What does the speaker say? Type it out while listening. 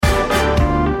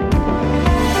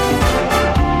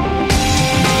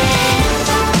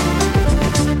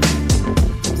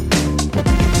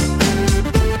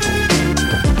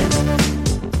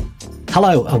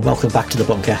Hello and welcome back to The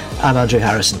Bunker. I'm Andrew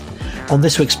Harrison. On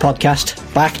this week's podcast,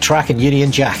 Backtrack and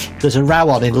Union Jack. There's a row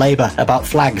on in Labour about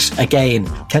flags again.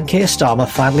 Can Keir Starmer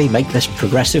finally make this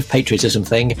progressive patriotism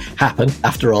thing happen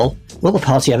after all? Will the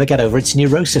party ever get over its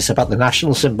neurosis about the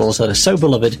national symbols that are so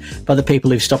beloved by the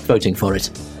people who've stopped voting for it?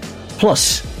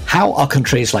 Plus, how are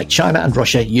countries like China and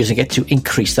Russia using it to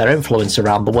increase their influence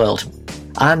around the world?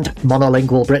 And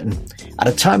monolingual Britain. At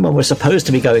a time when we're supposed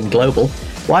to be going global,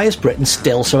 why is Britain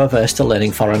still so averse to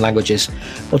learning foreign languages?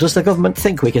 Or does the government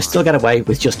think we can still get away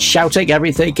with just shouting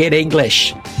everything in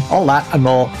English? All that and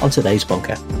more on today's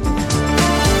Bunker.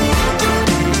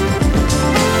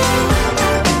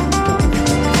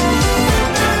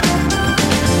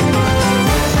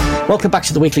 Welcome back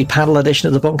to the weekly panel edition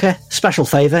of The Bunker. Special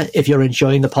favour, if you're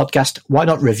enjoying the podcast, why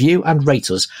not review and rate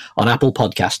us on Apple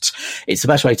Podcasts? It's the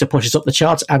best way to push us up the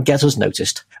charts and get us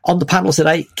noticed. On the panel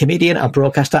today, comedian and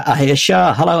broadcaster Ahir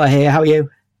Shah. Hello, Ahir, how are you?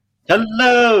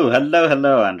 Hello,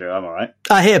 Andrew. I'm all right.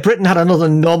 I hear Britain had another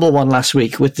normal one last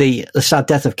week with the sad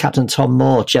death of Captain Tom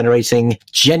Moore, generating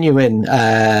genuine,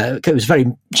 it was very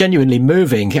genuinely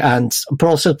moving, and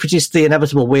also produced the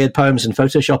inevitable weird poems and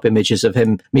Photoshop images of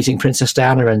him meeting Princess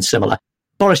Diana and similar.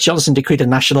 Boris Johnson decreed a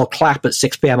national clap at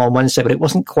 6 p.m. on Wednesday, but it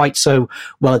wasn't quite so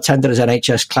well attended as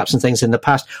NHS claps and things in the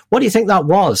past. What do you think that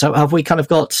was? Have we kind of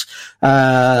got,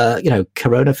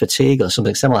 corona fatigue or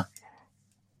something similar?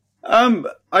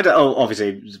 I don't. Oh,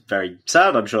 obviously, it's very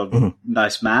sad. I'm sure,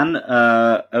 nice man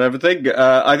and everything.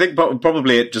 I think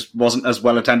probably it just wasn't as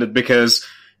well attended because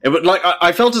it would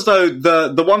I felt as though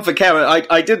the one for care.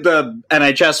 I did the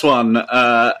NHS one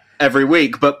every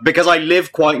week, but because I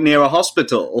live quite near a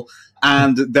hospital,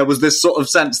 and there was this sort of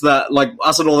sense that like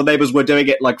us and all the neighbours were doing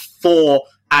it like for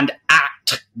and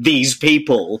at these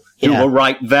people who were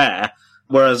right there,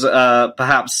 whereas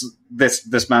perhaps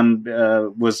this man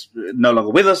was no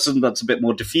longer with us, and that's a bit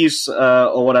more diffuse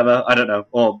or whatever. I don't know.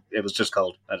 Or it was just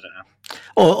cold. I don't know.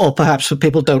 Or perhaps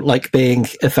people don't like being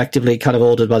effectively kind of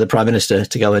ordered by the Prime Minister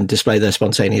to go and display their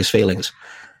spontaneous feelings.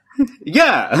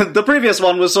 Yeah, the previous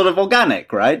one was sort of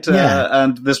organic, right? Yeah.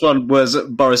 And this one was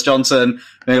Boris Johnson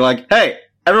being like, hey,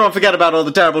 everyone forget about all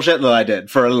the terrible shit that I did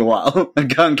for a little while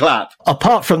and go and clap.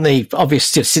 Apart from the obvious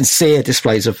sincere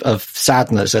displays of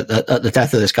sadness at the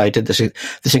death of this guy who did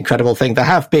this incredible thing, there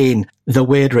have been the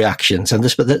weird reactions, and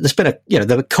there's been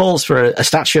there were calls for a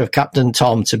statue of Captain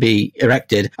Tom to be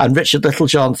erected, and Richard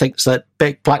Littlejohn thinks that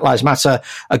big Black Lives Matter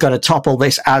are going to topple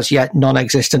this as yet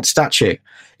non-existent statue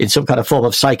in some kind of form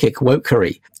of psychic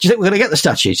wokery. Do you think we're going to get the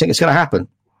statue? Do you think it's going to happen?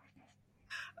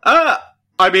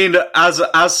 I mean, as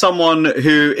someone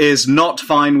who is not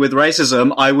fine with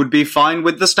racism, I would be fine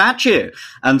with the statue.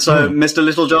 And so Mr.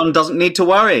 Littlejohn doesn't need to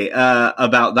worry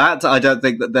about that. I don't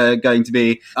think that they're going to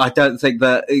be... I don't think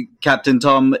that Captain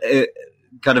Tom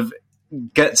kind of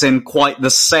gets in quite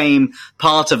the same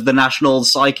part of the national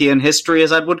psyche and history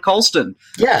as Edward Colston.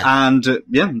 Yeah. And,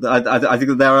 I think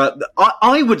that there are,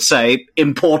 I would say,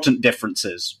 important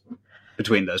differences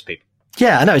between those people.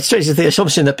 Yeah, I know. It's strange. The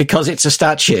assumption that because it's a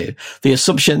statue, the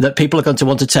assumption that people are going to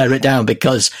want to tear it down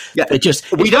because they just...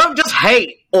 We don't just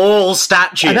hate all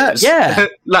statues. I know, yeah.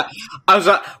 I was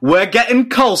like, we're getting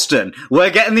Colston. We're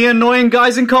getting the annoying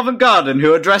guys in Covent Garden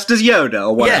who are dressed as Yoda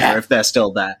or whatever, if they're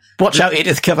still there. Watch out,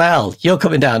 Edith Cavell. You're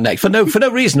coming down next. For no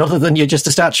reason other than you're just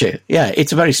a statue. Yeah,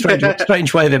 it's a very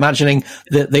strange way of imagining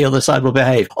that the other side will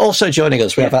behave. Also joining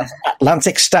us, we have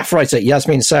Atlantic staff writer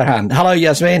Yasmin Serhan. Hello,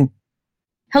 Yasmin.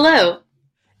 Hello.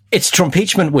 It's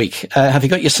Trumpeachment week. Have you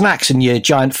got your snacks and your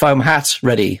giant foam hat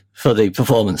ready for the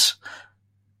performance?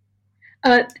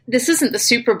 This isn't the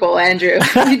Super Bowl, Andrew.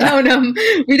 We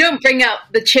don't bring out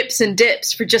the chips and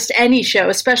dips for just any show,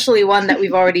 especially one that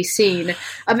we've already seen,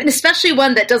 and especially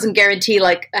one that doesn't guarantee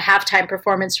like a halftime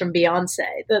performance from Beyonce.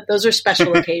 Those are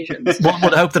special occasions. One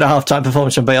would hope that a halftime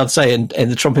performance from Beyonce in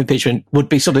the Trump impeachment would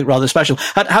be something rather special.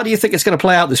 How do you think it's going to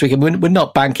play out this weekend? We're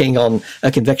not banking on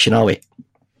a conviction, are we?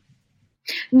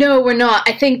 No, we're not.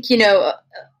 I think,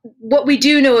 what we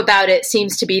do know about it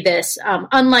seems to be this.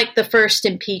 Unlike the first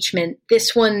impeachment,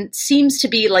 this one seems to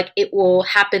be like it will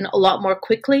happen a lot more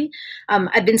quickly.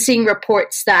 I've been seeing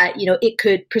reports that,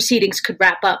 proceedings could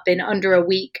wrap up in under a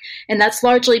week. And that's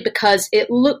largely because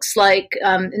it looks like,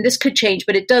 and this could change,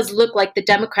 but it does look like the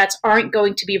Democrats aren't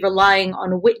going to be relying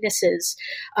on witnesses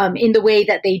in the way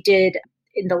that they did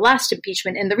in the last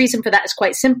impeachment. And the reason for that is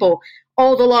quite simple.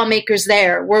 All the lawmakers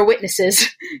there were witnesses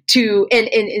to,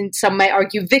 and some might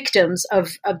argue victims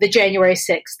of the January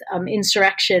 6th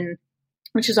insurrection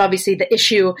which is obviously the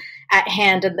issue at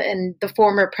hand, and the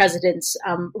former president's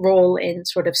role in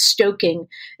sort of stoking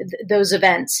those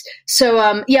events.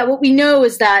 So, what we know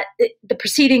is that the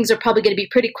proceedings are probably going to be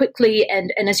pretty quickly,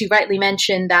 and as you rightly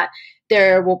mentioned, that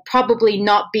there will probably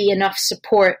not be enough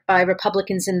support by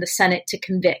Republicans in the Senate to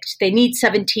convict. They need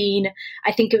 17.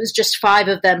 I think it was just 5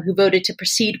 of them who voted to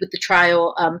proceed with the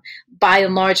trial. By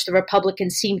and large, the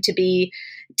Republicans seem to be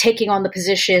taking on the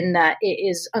position that it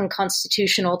is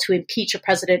unconstitutional to impeach a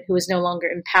president who is no longer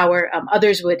in power.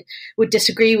 Others would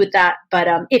disagree with that, but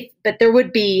there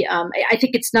would be. I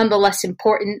think it's nonetheless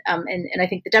important, and I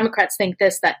think the Democrats think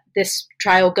that this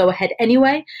trial go ahead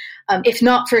anyway. If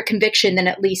not for a conviction, then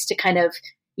at least to kind of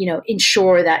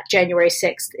ensure that January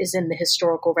 6th is in the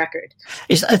historical record.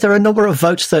 Is there a number of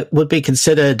votes that would be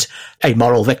considered a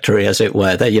moral victory, as it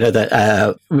were,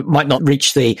 that might not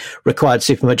reach the required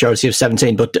supermajority of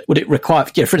 17, but would it require,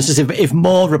 for instance, if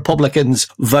more Republicans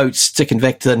vote to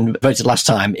convict than voted last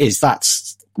time,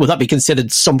 would that be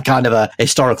considered some kind of a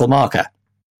historical marker?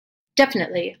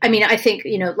 Definitely. I mean, I think,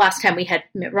 last time we had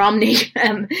Mitt Romney,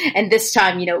 and this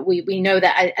time, we know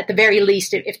that at the very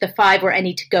least, if the 5 were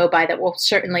any to go by, that we'll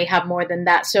certainly have more than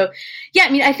that. So, yeah, I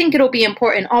mean, I think it'll be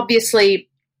important. Obviously,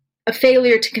 a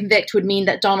failure to convict would mean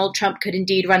that Donald Trump could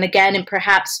indeed run again, and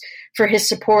perhaps for his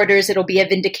supporters, it'll be a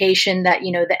vindication that,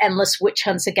 the endless witch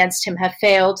hunts against him have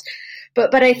failed.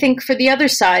 But I think for the other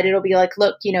side, it'll be like,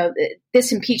 look,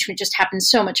 this impeachment just happened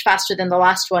so much faster than the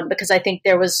last one, because I think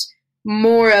there was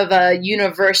more of a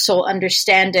universal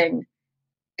understanding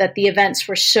that the events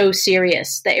were so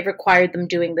serious that it required them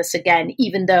doing this again,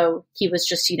 even though he was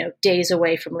just, days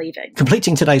away from leaving.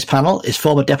 Completing today's panel is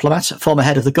former diplomat, former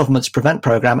head of the government's Prevent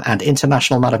programme and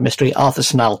international man of mystery, Arthur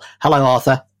Snell. Hello,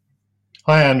 Arthur.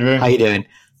 Hi, Andrew. How are you doing?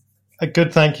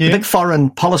 Good, thank you. The big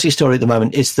foreign policy story at the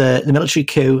moment is the military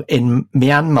coup in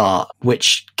Myanmar,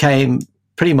 which came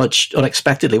pretty much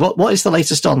unexpectedly. What is the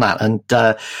latest on that, and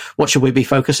what should we be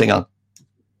focusing on?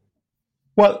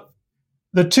 Well,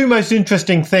 the two most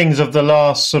interesting things of the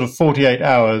last sort of 48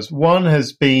 hours, one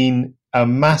has been a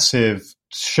massive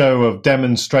show of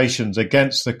demonstrations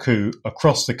against the coup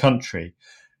across the country.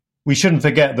 We shouldn't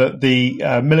forget that the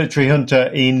military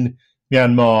junta in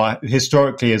Myanmar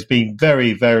historically has been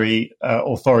very, very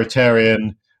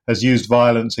authoritarian, has used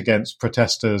violence against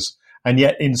protesters. And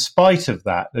yet, in spite of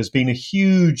that, there's been a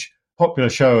huge popular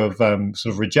show of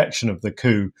sort of rejection of the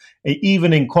coup,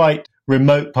 even in quite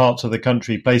remote parts of the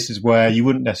country, places where you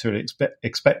wouldn't necessarily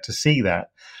expect to see that.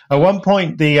 At one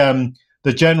point, the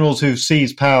generals who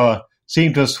seized power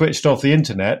seemed to have switched off the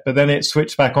internet, but then it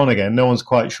switched back on again. No one's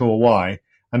quite sure why.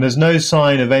 And there's no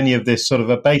sign of any of this sort of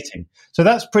abating. So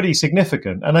that's pretty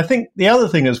significant. And I think the other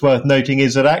thing that's worth noting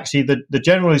is that actually the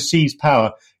general who seized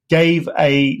power gave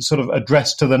a sort of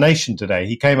address to the nation today.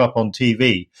 He came up on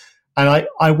TV. And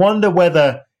I wonder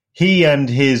whether he and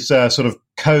his sort of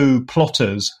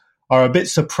co-plotters are a bit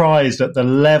surprised at the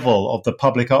level of the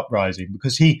public uprising,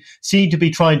 because he seemed to be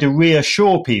trying to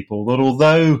reassure people that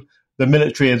although the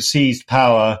military had seized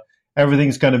power,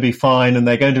 everything's going to be fine and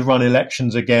they're going to run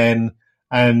elections again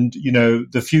and,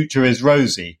 the future is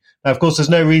rosy. Now, of course, there's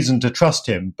no reason to trust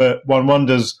him, but one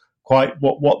wonders quite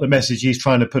what the message he's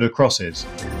trying to put across is.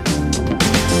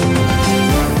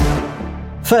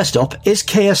 First up, is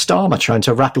Keir Starmer trying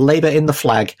to wrap Labour in the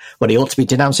flag when he ought to be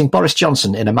denouncing Boris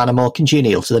Johnson in a manner more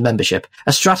congenial to the membership?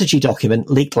 A strategy document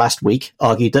leaked last week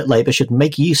argued that Labour should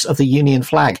make use of the union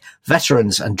flag,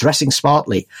 veterans and dressing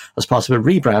smartly as part of a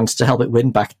rebrand to help it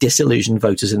win back disillusioned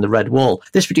voters in the Red Wall.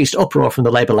 This produced uproar from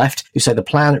the Labour left, who say the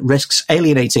plan risks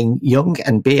alienating young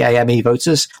and BAME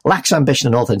voters, lacks ambition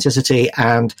and authenticity,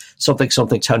 and something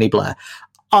Tony Blair.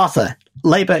 Arthur,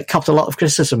 Labour copped a lot of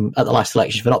criticism at the last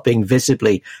election for not being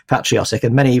visibly patriotic,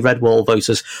 and many Red Wall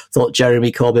voters thought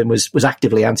Jeremy Corbyn was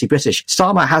actively anti-British.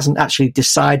 Starmer hasn't actually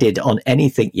decided on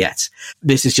anything yet.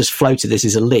 This is just floated. This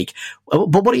is a leak.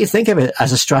 But what do you think of it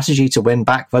as a strategy to win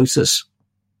back voters?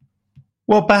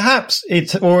 Well, perhaps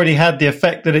it's already had the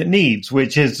effect that it needs,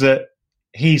 which is that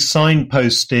he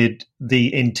signposted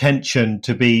the intention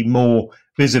to be more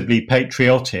visibly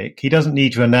patriotic. He doesn't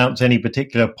need to announce any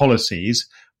particular policies,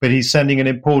 but he's sending an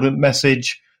important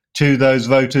message to those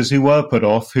voters who were put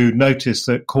off, who noticed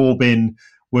that Corbyn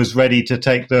was ready to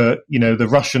take the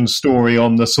Russian story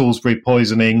on the Salisbury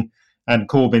poisoning and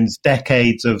Corbyn's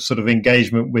decades of sort of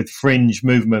engagement with fringe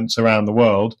movements around the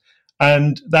world.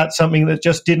 And that's something that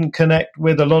just didn't connect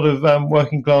with a lot of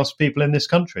working class people in this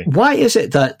country. Why is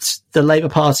it that the Labour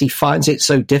Party finds it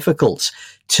so difficult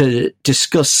to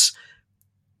discuss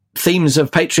themes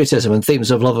of patriotism and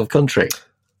themes of love of country?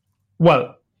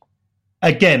 Well,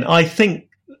 again, I think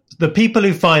the people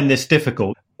who find this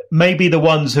difficult, maybe the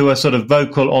ones who are sort of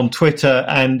vocal on Twitter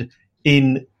and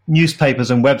in newspapers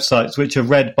and websites, which are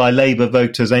read by Labour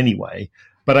voters anyway.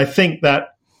 But I think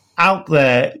that out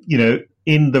there,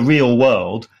 in the real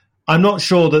world, I'm not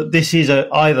sure that this is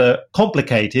either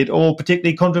complicated or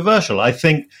particularly controversial. I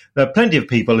think there are plenty of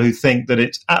people who think that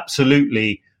it's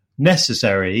absolutely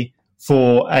necessary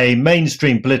for a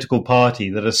mainstream political party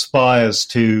that aspires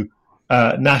to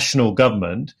national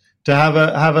government to have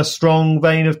a strong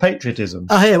vein of patriotism.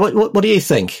 What do you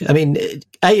think? I mean,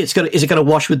 is it going to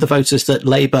wash with the voters that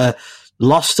Labour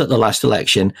lost at the last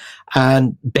election?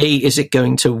 And B, is it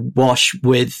going to wash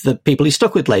with the people who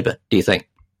stuck with Labour, do you think?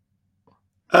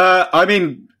 I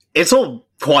mean, it's all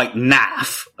quite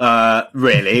naff,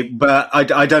 really, but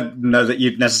I don't know that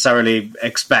you'd necessarily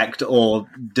expect or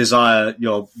desire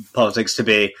your politics to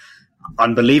be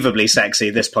unbelievably sexy,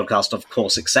 this podcast, of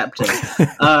course, accepting.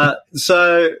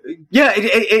 So, yeah,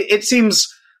 it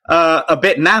seems a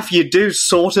bit naff. You do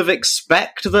sort of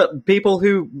expect that people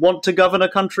who want to govern a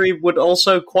country would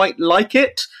also quite like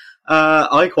it.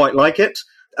 I quite like it.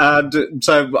 And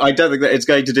so I don't think that it's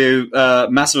going to do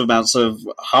massive amounts of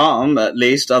harm, at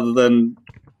least, other than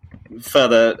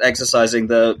further exercising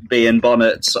the bee in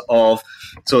bonnets of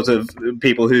sort of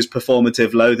people whose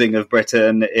performative loathing of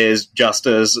Britain is just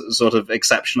as sort of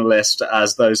exceptionalist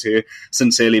as those who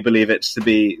sincerely believe it to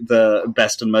be the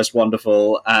best and most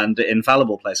wonderful and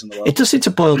infallible place in the world. It does seem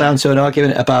to boil down to an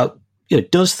argument about,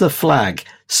 does the flag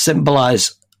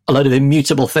symbolise a load of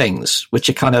immutable things which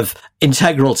are kind of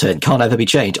integral to it, can't ever be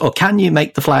changed? Or can you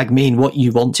make the flag mean what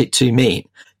you want it to mean?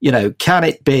 Can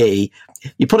it be,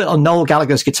 you put it on Noel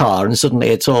Gallagher's guitar and suddenly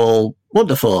it's all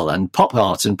wonderful and pop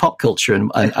art and pop culture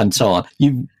and so on.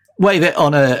 You wave it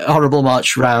on a horrible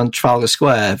march around Trafalgar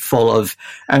Square full of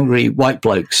angry white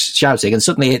blokes shouting, and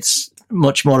suddenly it's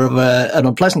much more of an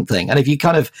unpleasant thing. And if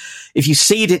you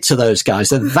cede it to those guys,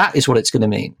 then that is what it's going to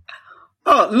mean.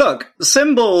 Oh, look,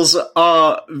 symbols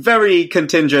are very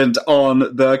contingent on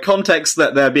the context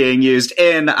that they're being used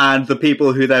in and the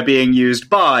people who they're being used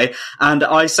by. And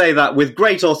I say that with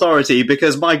great authority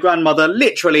because my grandmother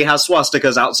literally has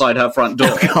swastikas outside her front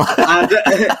door. And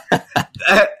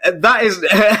that is,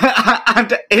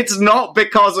 and it's not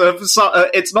because of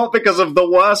the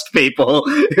worst people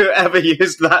who ever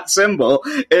used that symbol.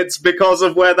 It's because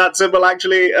of where that symbol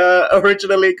actually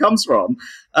originally comes from.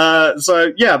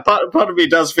 So yeah, part of me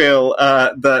does feel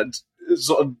that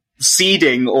sort of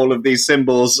ceding all of these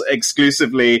symbols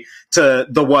exclusively to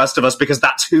the worst of us because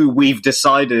that's who we've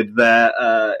decided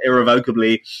they're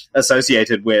irrevocably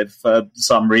associated with for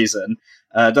some reason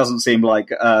doesn't seem like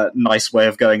a nice way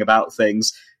of going about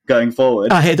things going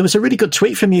forward. Hey, there was a really good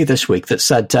tweet from you this week that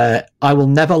said, I will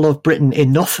never love Britain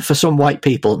enough for some white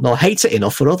people, nor hate it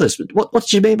enough for others. What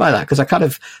did you mean by that?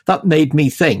 Because that made me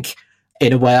think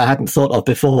in a way I hadn't thought of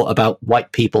before about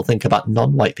white people think about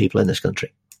non-white people in this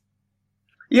country.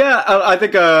 Yeah, I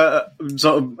think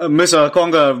Musa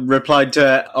Okwonga replied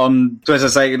to it on Twitter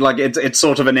saying, like, it's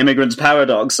sort of an immigrant's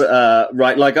paradox,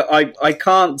 right? Like, I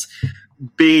can't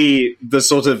be the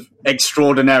sort of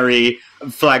extraordinary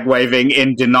flag-waving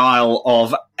in denial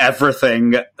of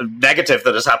everything negative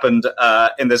that has happened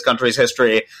in this country's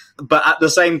history, but at the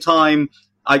same time,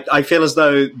 I feel as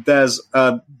though there's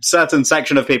a certain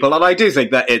section of people, and I do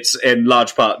think that it's in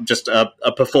large part just a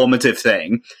performative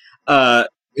thing,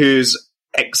 whose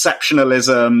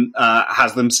exceptionalism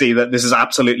has them see that this is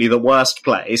absolutely the worst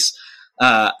place,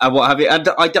 and what have you. And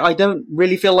I don't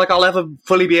really feel like I'll ever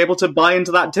fully be able to buy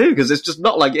into that too, because it's just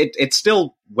not like it's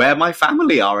still where my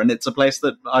family are, and it's a place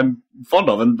that I'm fond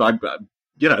of, and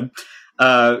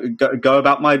go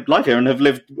about my life here and have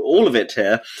lived all of it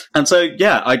here. And so,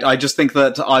 yeah, I just think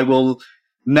that I will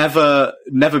never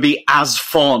be as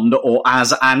fond or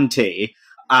as anti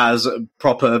as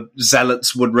proper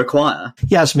zealots would require.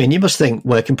 Yasmin, you must think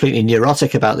we're completely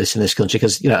neurotic about this in this country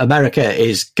because, America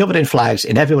is covered in flags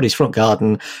in everybody's front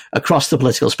garden across the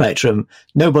political spectrum.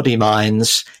 Nobody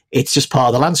minds. It's just part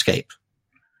of the landscape.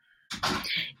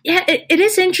 Yeah, it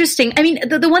is interesting. I mean,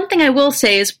 the one thing I will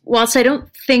say is, whilst I don't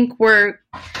think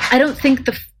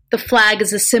the flag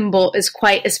as a symbol is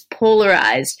quite as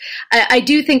polarized, I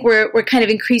do think we're kind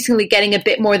of increasingly getting a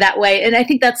bit more that way. And I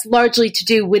think that's largely to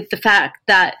do with the fact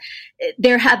that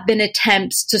there have been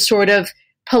attempts to sort of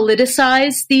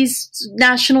politicize these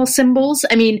national symbols.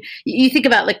 I mean, you think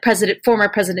about like former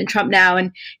President Trump now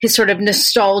and his sort of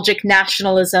nostalgic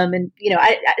nationalism. And,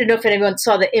 I don't know if anyone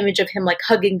saw the image of him like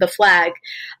hugging the flag.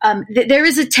 There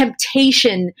is a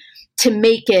temptation to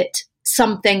make it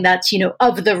something that's,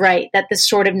 of the right, that this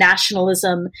sort of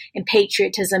nationalism and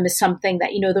patriotism is something that,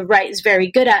 the right is very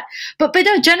good at. But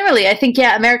no, generally, I think,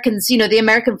 Americans, the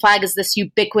American flag is this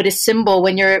ubiquitous symbol.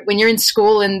 When you're in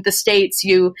school in the States,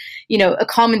 a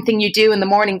common thing you do in the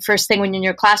morning, first thing when you're in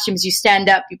your classrooms, you stand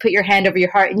up, you put your hand over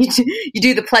your heart, and you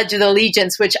do the Pledge of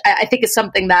Allegiance, which I think is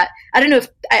something that, I don't know if,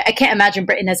 I can't imagine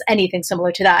Britain has anything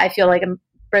similar to that. I feel like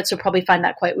Brits would probably find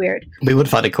that quite weird. We would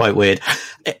find it quite weird.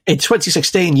 In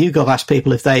 2016, YouGov asked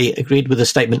people if they agreed with the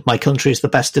statement, "My country is the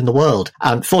best in the world."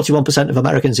 And 41% of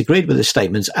Americans agreed with this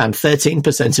statement, and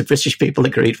 13% of British people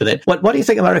agreed with it. What do you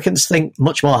think Americans think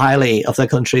much more highly of their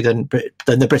country than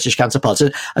the British counterparts,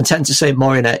 and tend to say it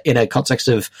more in a context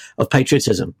of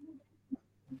patriotism?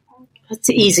 It's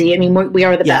easy. I mean, we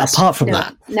are the best. Apart from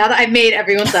that. Now that I've made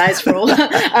everyone's eyes roll.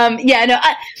 I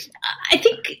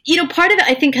think, part of it,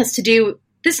 I think, has to do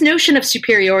this notion of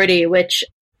superiority, which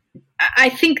I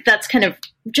think that's kind of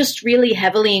just really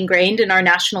heavily ingrained in our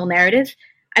national narrative.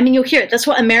 I mean, you'll hear it. That's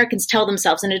what Americans tell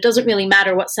themselves, and it doesn't really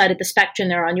matter what side of the spectrum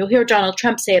they're on. You'll hear Donald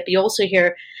Trump say it, but you also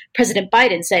hear President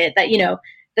Biden say it, that,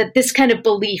 that this kind of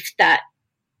belief that,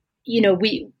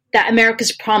 that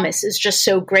America's promise is just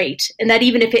so great, and that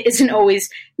even if it isn't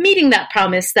always meeting that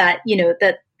promise, that,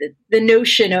 that the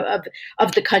notion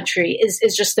of the country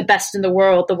is just the best in the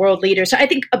world leader. So I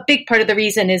think a big part of the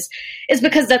reason is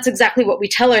because that's exactly what we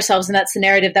tell ourselves, and that's the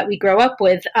narrative that we grow up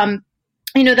with.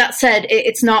 That said,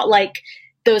 it's not like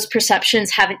those perceptions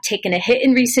haven't taken a hit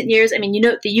in recent years. I mean,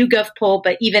 the YouGov poll,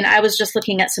 but even I was just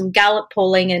looking at some Gallup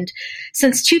polling, and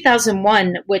since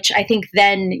 2001, which I think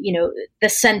then, the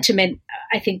sentiment,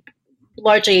 I think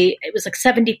largely it was like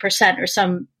 70% or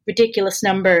some ridiculous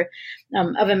number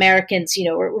of Americans,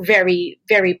 were very,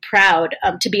 very proud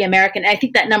to be American. I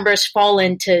think that number has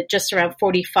fallen to just around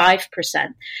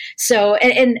 45%. So,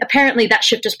 and apparently that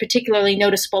shift is particularly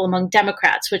noticeable among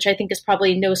Democrats, which I think is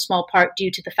probably no small part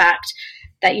due to the fact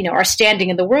that, our standing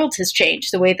in the world has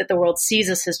changed, the way that the world sees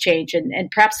us has changed,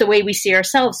 and perhaps the way we see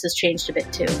ourselves has changed a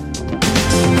bit too.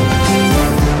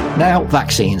 Now,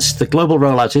 vaccines. The global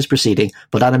rollout is proceeding,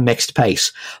 but at a mixed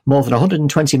pace. More than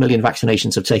 120 million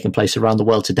vaccinations have taken place around the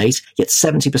world to date, yet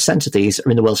 70% of these are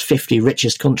in the world's 50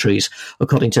 richest countries,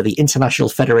 according to the International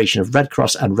Federation of Red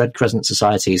Cross and Red Crescent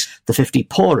Societies. The 50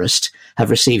 poorest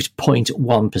have received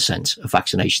 0.1% of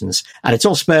vaccinations, and it's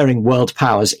all spurring world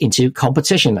powers into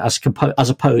competition as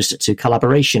opposed to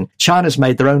collaboration. China's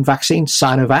made their own vaccine,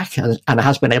 Sinovac, and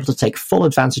has been able to take full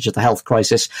advantage of the health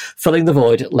crisis, filling the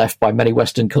void left by many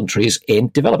Western countries in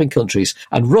developing countries.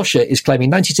 And Russia is claiming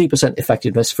 92%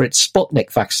 effectiveness for its Sputnik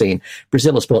vaccine.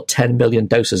 Brazil has bought 10 million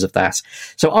doses of that.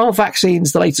 So are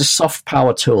vaccines the latest soft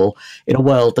power tool in a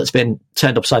world that's been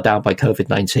turned upside down by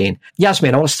COVID-19?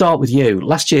 Yasmin, I want to start with you.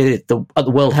 Last year at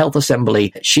the World Health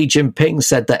Assembly, Xi Jinping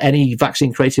said that any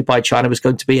vaccine created by China was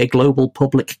going to be a global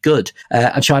public good.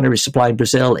 And China is supplying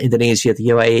Brazil, Indonesia, the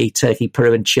UAE, Turkey,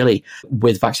 Peru and Chile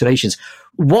with vaccinations.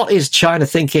 What is China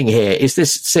thinking here? Is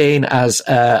this seen as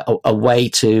a way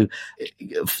to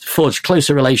forge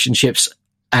closer relationships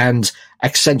and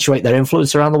accentuate their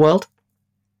influence around the world?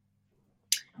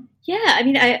 Yeah, I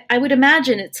mean, I would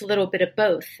imagine it's a little bit of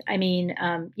both. I mean,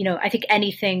 I think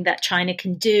anything that China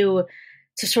can do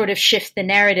to sort of shift the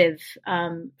narrative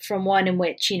from one in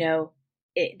which,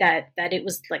 that it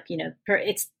was like,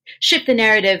 it's shift the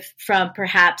narrative from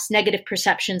perhaps negative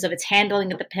perceptions of its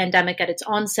handling of the pandemic at its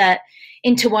onset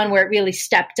into one where it really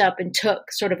stepped up and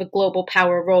took sort of a global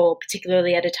power role,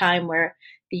 particularly at a time where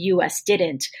the U.S.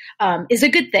 didn't, is a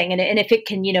good thing. And if it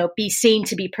can, be seen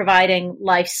to be providing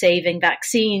life-saving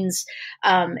vaccines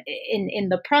in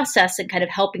the process and kind of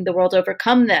helping the world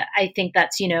overcome that, I think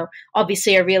that's,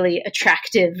 obviously a really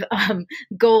attractive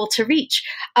goal to reach.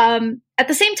 At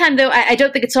the same time, though, I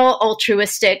don't think it's all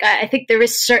altruistic. I think there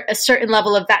is a certain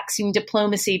level of vaccine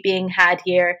diplomacy being had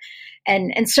here.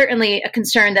 And certainly a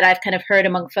concern that I've kind of heard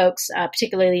among folks,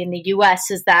 particularly in the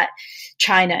U.S., is that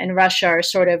China and Russia are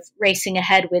sort of racing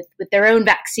ahead with their own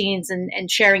vaccines and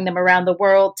sharing them around the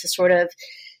world to sort of,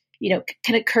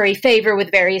 kind of curry favor with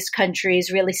various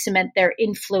countries, really cement their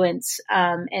influence.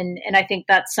 And I think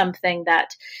that's something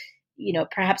that,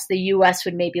 perhaps the U.S.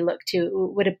 would maybe look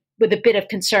to with a bit of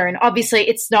concern. Obviously,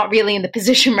 it's not really in the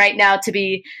position right now to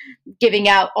be giving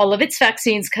out all of its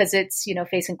vaccines because it's,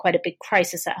 facing quite a big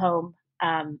crisis at home.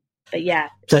 But yeah.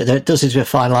 So there does seem to be a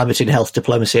fine line between health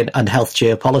diplomacy and health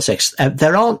geopolitics.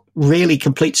 There aren't really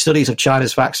complete studies of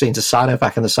China's vaccines, the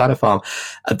Sinovac and the Sinopharm,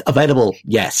 available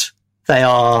yet. They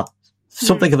are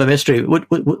something of a mystery.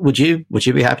 Would you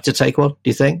be happy to take one, do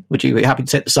you think? Would you be happy to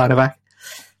take the Sinovac?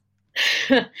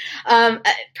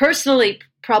 Personally,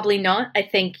 Probably not. I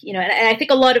think, and I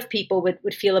think a lot of people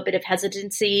would feel a bit of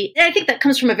hesitancy. And I think that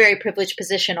comes from a very privileged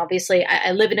position. Obviously,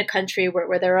 I live in a country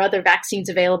where there are other vaccines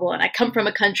available, and I come from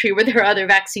a country where there are other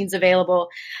vaccines available.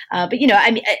 But,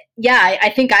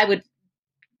 I think I would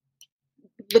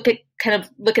look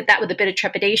at that with a bit of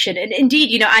trepidation. And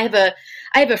indeed, I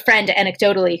have a friend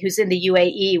anecdotally who's in the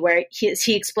UAE where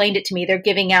he explained it to me. They're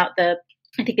giving out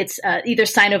I think it's either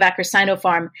Sinovac or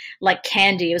Sinopharm, like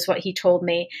candy is what he told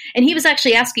me. And he was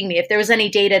actually asking me if there was any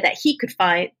data that he could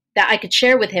find that I could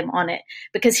share with him on it,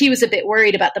 because he was a bit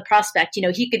worried about the prospect.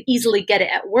 He could easily get it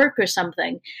at work or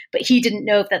something, but he didn't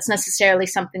know if that's necessarily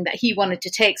something that he wanted to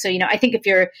take. So, I think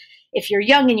if you're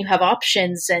young and you have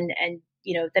options and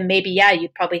then maybe,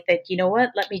 you'd probably think, what,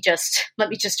 let me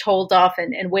just hold off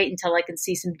and wait until I can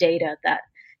see some data that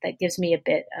gives me a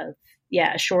bit of,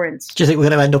 assurance. Do you think we're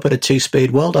going to end up in a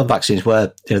two-speed world on vaccines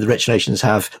where the rich nations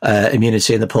have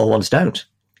immunity and the poor ones don't?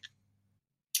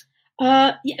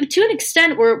 To an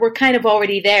extent, we're kind of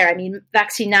already there. I mean,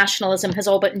 vaccine nationalism has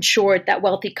all but ensured that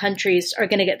wealthy countries are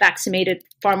going to get vaccinated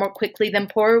far more quickly than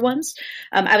poorer ones.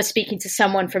 I was speaking to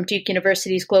someone from Duke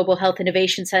University's Global Health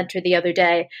Innovation Center the other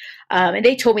day, and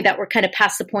they told me that we're kind of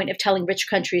past the point of telling rich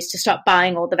countries to stop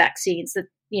buying all the vaccines, that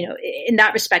in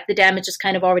that respect, the damage is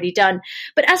kind of already done.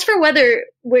 But as for whether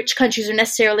rich countries are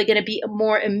necessarily going to be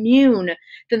more immune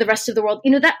than the rest of the world,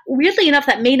 that weirdly enough,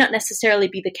 that may not necessarily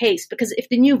be the case, because if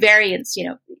the new variants,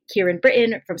 here in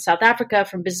Britain, from South Africa,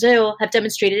 from Brazil, have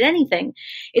demonstrated anything,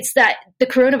 it's that the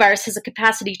coronavirus has a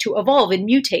capacity to evolve and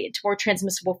mutate into more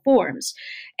transmissible forms.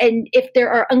 And if there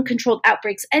are uncontrolled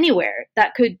outbreaks anywhere,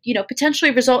 that could,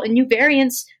 potentially result in new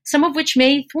variants, some of which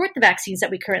may thwart the vaccines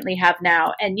that we currently have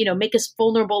now and, make us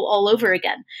vulnerable all over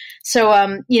again. So,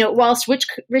 whilst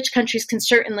rich countries can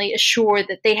certainly assure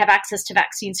that they have access to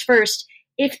vaccines first,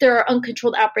 if there are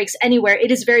uncontrolled outbreaks anywhere,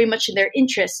 it is very much in their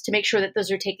interest to make sure that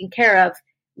those are taken care of,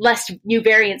 lest new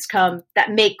variants come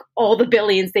that make all the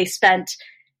billions they spent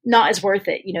not as worth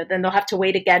it. Then they'll have to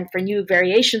wait again for new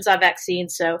variations on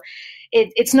vaccines. So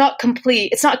it's not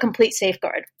complete. It's not a complete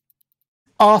safeguard.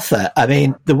 Arthur, I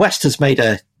mean, the West has made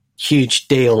a huge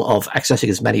deal of accessing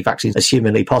as many vaccines as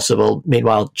humanly possible.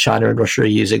 Meanwhile, China and Russia are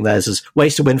using theirs as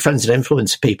ways to win friends and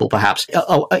influence people, perhaps.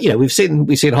 We've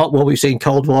seen hot war, we've seen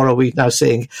Cold War, are we now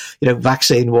seeing,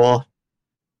 vaccine war?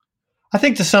 I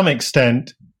think to some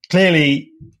extent,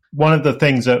 clearly, one of the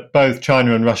things that both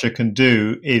China and Russia can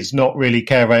do is not really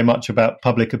care very much about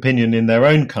public opinion in their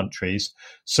own countries.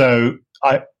 So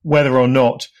whether or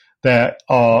not there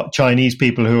are Chinese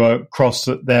people who are cross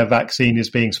that their vaccine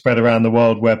is being spread around the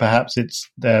world where perhaps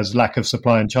there's lack of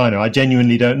supply in China, I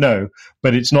genuinely don't know.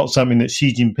 But it's not something that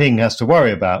Xi Jinping has to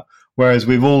worry about. Whereas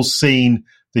we've all seen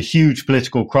the huge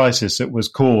political crisis that was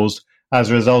caused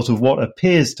as a result of what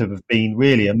appears to have been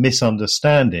really a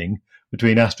misunderstanding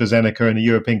between AstraZeneca and the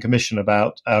European Commission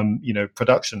about,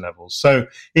 production levels. So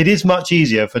it is much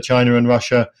easier for China and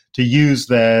Russia to use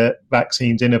their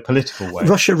vaccines in a political way.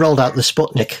 Russia rolled out the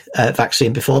Sputnik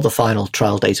vaccine before the final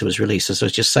trial data was released, as I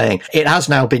was just saying. It has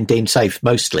now been deemed safe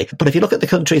mostly. But if you look at the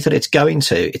countries that it's going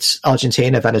to, it's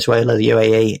Argentina, Venezuela, the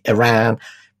UAE, Iran,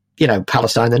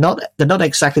 Palestine. They're not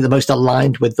exactly the most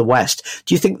aligned with the West.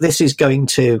 Do you think this is going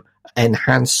to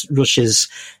enhance Russia's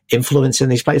influence in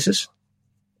these places?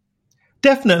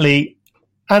 Definitely.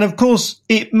 And of course,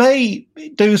 it may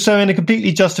do so in a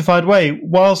completely justified way.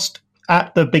 Whilst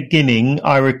at the beginning,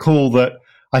 I recall that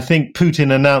I think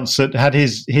Putin announced that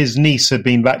his niece had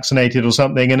been vaccinated or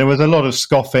something, and there was a lot of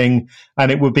scoffing,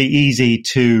 and it would be easy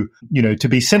to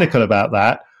be cynical about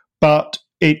that. But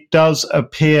it does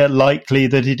appear likely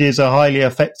that it is a highly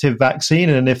effective vaccine.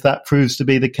 And if that proves to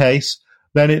be the case,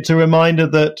 then it's a reminder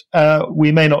that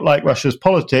we may not like Russia's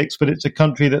politics, but it's a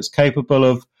country that's capable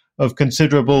of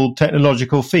considerable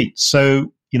technological feats.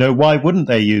 So, why wouldn't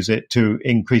they use it to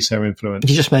increase their influence?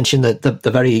 You just mentioned that the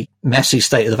very messy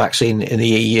state of the vaccine in the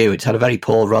EU. It's had a very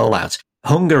poor rollout.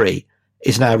 Hungary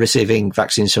is now receiving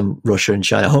vaccines from Russia and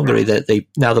China. Hungary,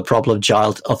 now the problem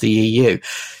child of the EU.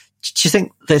 Do you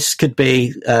think this could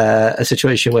be a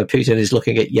situation where Putin is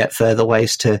looking at yet further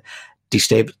ways to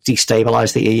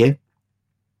destabilize the EU?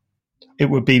 It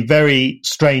would be very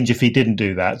strange if he didn't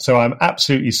do that. So I'm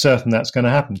absolutely certain that's going to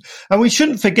happen. And we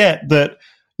shouldn't forget that,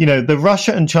 the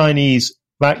Russia and Chinese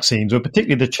vaccines, or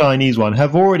particularly the Chinese one,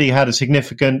 have already had a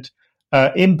significant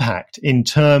impact in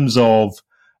terms of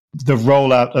the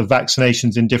rollout of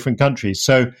vaccinations in different countries.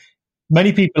 So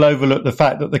many people overlook the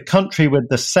fact that the country with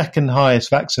the second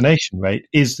highest vaccination rate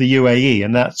is the UAE,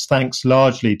 and that's thanks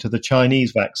largely to the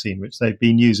Chinese vaccine, which they've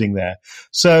been using there.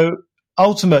 So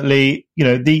ultimately,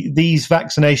 these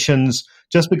vaccinations,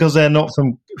 just because they're not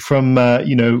from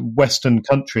Western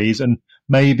countries, and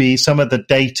maybe some of the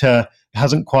data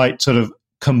hasn't quite sort of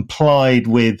complied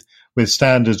with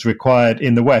standards required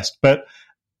in the West. But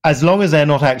as long as they're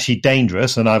not actually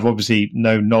dangerous, and I've obviously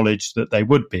no knowledge that they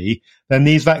would be, then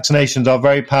these vaccinations are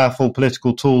very powerful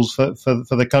political tools for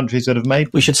the countries that have made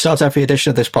them. We should start every edition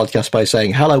of this podcast by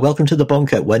saying, hello, welcome to the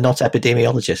bunker. We're not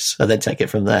epidemiologists, and then take it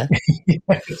from there.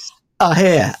 Yes.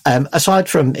 Here, aside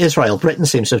from Israel, Britain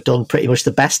seems to have done pretty much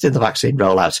the best in the vaccine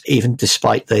rollout, even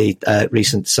despite the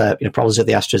recent problems with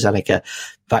the AstraZeneca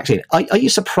vaccine. Are you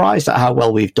surprised at how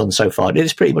well we've done so far? It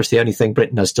is pretty much the only thing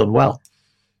Britain has done well.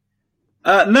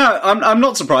 No, I'm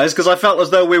not surprised, because I felt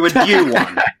as though we were due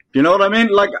one. You know what I mean?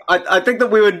 Like, I think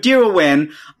that we were due a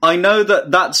win. I know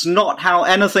that that's not how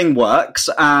anything works,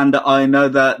 and I know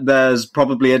that there's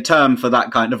probably a term for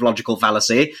that kind of logical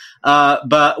fallacy.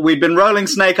 But we've been rolling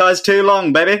snake eyes too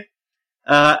long, baby.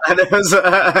 And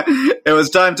it was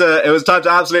time to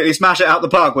absolutely smash it out the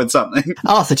park with something.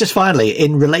 Arthur, just finally,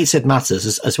 in related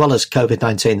matters, as well as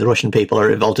COVID-19, the Russian people are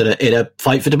involved in a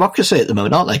fight for democracy at the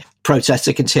moment, aren't they? Protests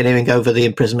are continuing over the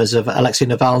imprisonment of Alexei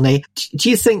Navalny. Do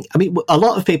you think, I mean, a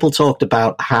lot of people talked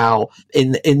about how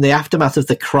in the aftermath of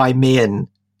the Crimean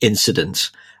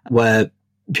incident, where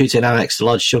Putin annexed a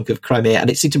large chunk of Crimea, and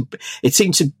it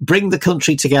seemed to bring the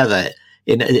country together.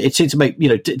 It seemed to make,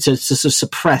 to sort of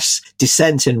suppress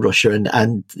dissent in Russia,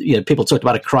 and people talked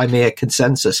about a Crimea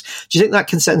consensus. Do you think that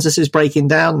consensus is breaking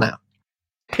down now?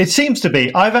 It seems to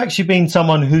be. I've actually been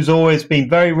someone who's always been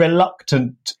very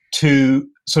reluctant to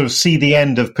sort of see the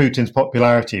end of Putin's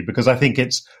popularity, because I think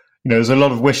it's, there's a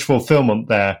lot of wish fulfillment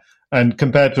there. And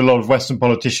compared to a lot of Western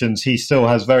politicians, he still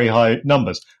has very high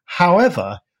numbers.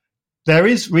 However, there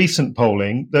is recent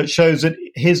polling that shows that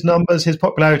his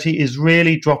popularity is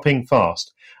really dropping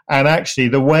fast. And actually,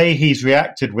 the way he's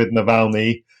reacted with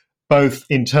Navalny, both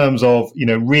in terms of,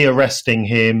 rearresting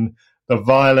him, the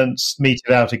violence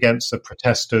meted out against the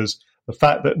protesters, the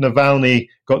fact that Navalny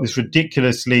got this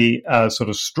ridiculously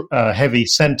heavy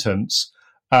sentence,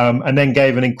 and then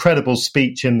gave an incredible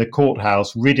speech in the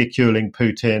courthouse ridiculing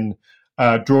Putin,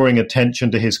 drawing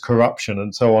attention to his corruption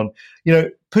and so on.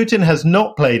 Putin has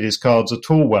not played his cards at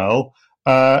all well.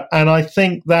 And I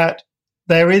think that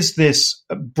there is this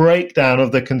breakdown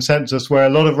of the consensus where a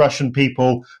lot of Russian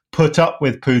people put up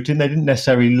with Putin. They didn't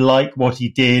necessarily like what he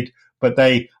did, but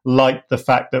they liked the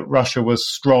fact that Russia was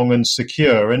strong and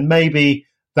secure. And maybe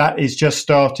that is just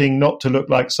starting not to look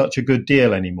like such a good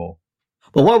deal anymore.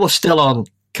 Well, while we're still on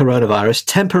coronavirus,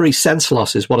 temporary sense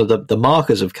loss is one of the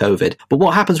markers of COVID. But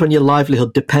what happens when your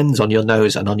livelihood depends on your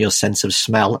nose and on your sense of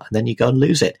smell, and then you go and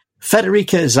lose it?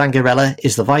 Federica Zangirella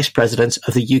is the Vice President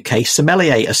of the UK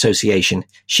Sommelier Association.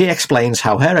 She explains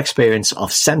how her experience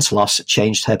of sense loss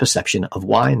changed her perception of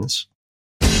wines.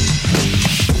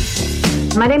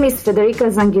 My name is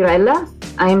Federica Zangirella.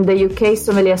 I am the UK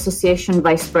Sommelier Association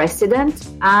Vice President.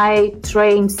 I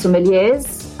train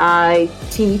sommeliers. I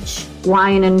teach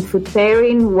wine and food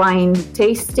pairing, wine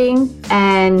tasting,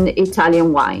 and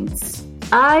Italian wines.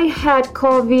 I had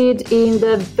COVID in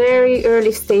the very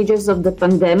early stages of the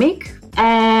pandemic.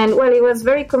 And, it was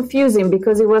very confusing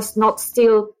because it was not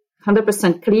still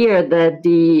 100% clear that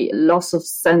the loss of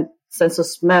sense of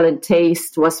smell and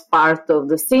taste was part of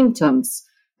the symptoms.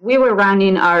 We were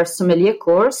running our sommelier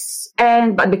course,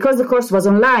 but because the course was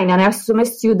online, and I asked my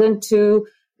student to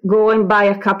go and buy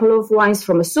a couple of wines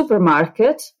from a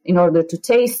supermarket in order to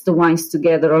taste the wines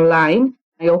together online.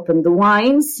 I opened the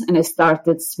wines and I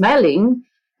started smelling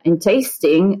and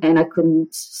tasting, and I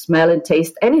couldn't smell and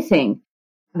taste anything.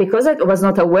 Because I was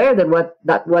not aware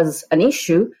that was an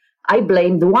issue, I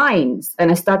blamed the wines. And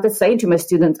I started saying to my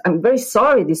students, I'm very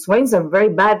sorry, these wines are very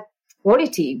bad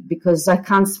quality because I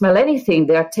can't smell anything.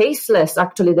 They are tasteless.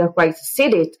 Actually, they're quite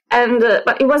acidic.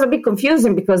 But it was a bit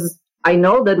confusing because I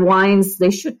know that wines,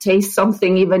 they should taste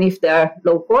something even if they're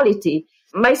low quality.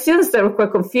 My students, they were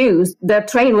quite confused. Their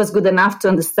training was good enough to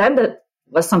understand that there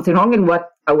was something wrong in what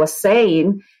I was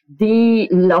saying. The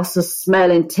loss of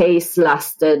smell and taste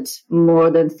lasted more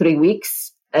than 3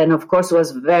 weeks. And of course, it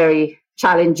was very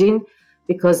challenging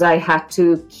because I had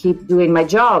to keep doing my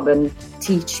job and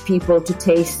teach people to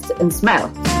taste and smell.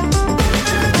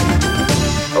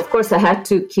 Of course, I had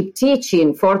to keep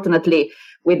teaching. Fortunately,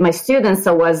 with my students,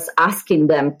 I was asking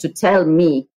them to tell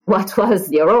me what was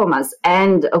the aromas.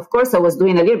 And of course, I was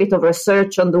doing a little bit of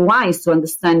research on the wines to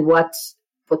understand what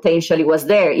potentially was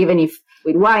there, even if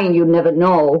with wine, you never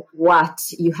know what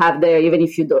you have there, even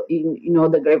if you know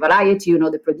the grape variety, you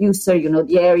know the producer, you know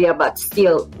the area, but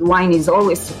still, wine is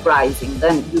always surprising.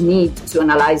 Then you need to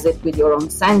analyze it with your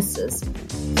own senses.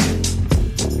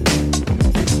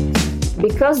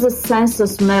 Because the sense of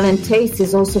smell and taste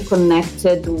is also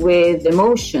connected with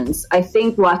emotions, I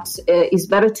think what is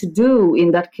better to do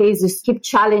in that case is keep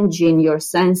challenging your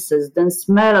senses, then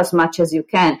smell as much as you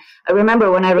can. I remember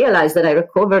when I realized that I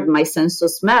recovered my sense of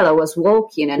smell, I was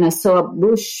walking and I saw a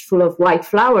bush full of white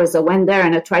flowers. I went there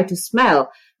and I tried to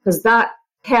smell, because that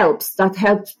helps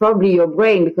probably your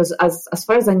brain, because as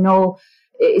far as I know,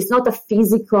 it's not a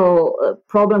physical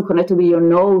problem connected with your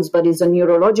nose, but it's a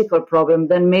neurological problem.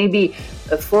 Then maybe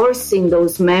forcing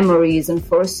those memories and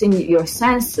forcing your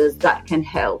senses, that can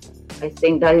help. I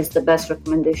think that is the best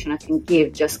recommendation I can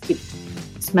give. Just keep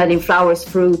smelling flowers,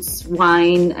 fruits,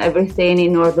 wine, everything,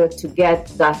 in order to get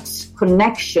that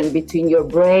connection between your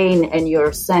brain and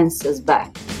your senses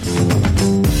back.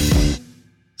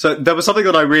 So there was something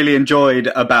that I really enjoyed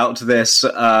about this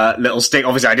little sting.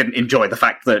 Obviously, I didn't enjoy the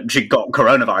fact that she got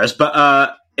coronavirus,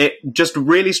 but it just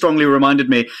really strongly reminded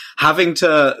me having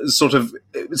to sort of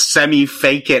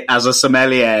semi-fake it as a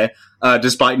sommelier,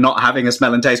 despite not having a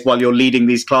smell and taste while you're leading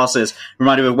these classes.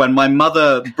 Reminded me of when my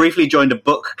mother briefly joined a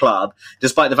book club,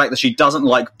 despite the fact that she doesn't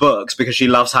like books because she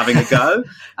loves having a go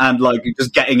and like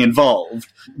just getting involved.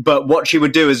 But what she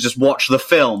would do is just watch the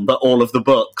film that all of the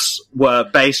books were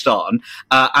based on,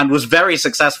 and was very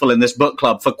successful in this book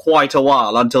club for quite a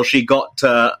while until she got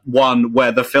to one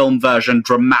where the film version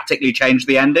dramatically changed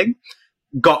the ending.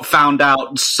 Got found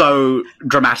out so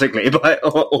dramatically by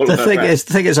all the of her thing friends.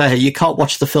 The thing is, you can't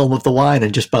watch the film of the wine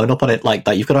and just bone up on it like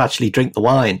that. You've got to actually drink the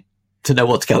wine to know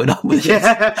what's going on with it.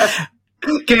 Yeah.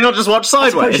 Can you not just watch I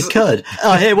Sideways? suppose you could.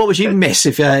 Hey, what would you miss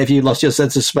if you lost your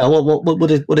sense of smell? What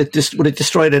would it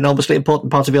destroy an enormously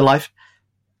important part of your life?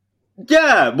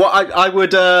 Yeah, well, I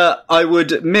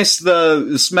would miss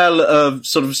the smell of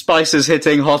sort of spices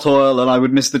hitting hot oil, and I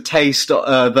would miss the taste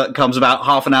that comes about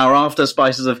half an hour after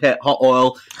spices have hit hot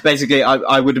oil. Basically,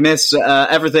 I would miss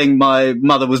everything my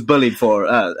mother was bullied for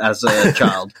as a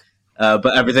child.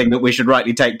 But everything that we should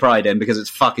rightly take pride in because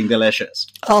it's fucking delicious.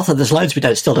 Arthur, there's loads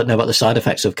we still don't know about the side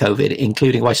effects of COVID,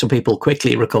 including why some people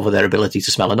quickly recover their ability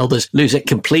to smell and others lose it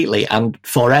completely and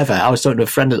forever. I was talking to a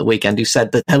friend at the weekend who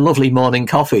said that her lovely morning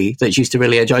coffee that she used to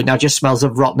really enjoy now just smells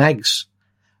of rotten eggs.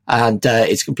 And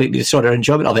it's completely destroyed her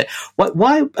enjoyment of it.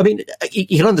 Why? I mean,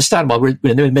 you can understand why we're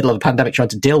in the middle of a pandemic trying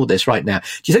to deal with this right now.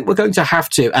 Do you think we're going to have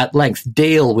to, at length,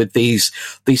 deal with these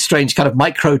strange kind of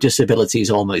micro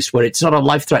disabilities almost, where it's not a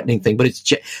life-threatening thing, but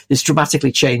it's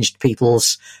dramatically changed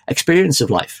people's experience of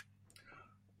life?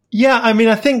 Yeah, I mean,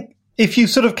 I think if you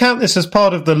sort of count this as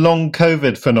part of the long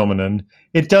COVID phenomenon,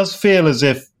 it does feel as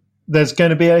if there's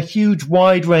going to be a huge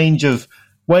wide range of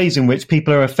ways in which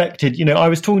people are affected. You know, I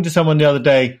was talking to someone the other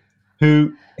day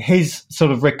who his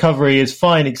sort of recovery is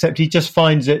fine, except he just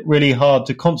finds it really hard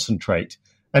to concentrate.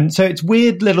 And so it's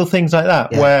weird little things like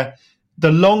that where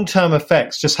the long-term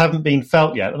effects just haven't been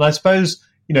felt yet. And I suppose,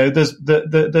 you know,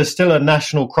 there's still a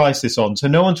national crisis on, so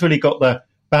no one's really got the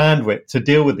bandwidth to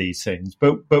deal with these things.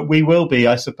 But we will be,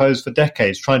 I suppose, for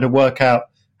decades trying to work out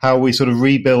how we sort of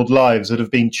rebuild lives that have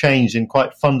been changed in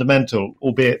quite fundamental,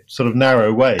 albeit sort of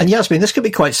narrow ways. And Yasmin, this could be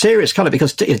quite serious, kind of,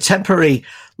 because temporary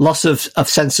loss of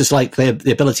senses like the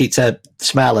ability to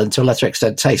smell and to a lesser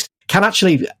extent taste can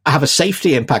actually have a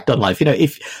safety impact on life. You know,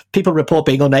 if people report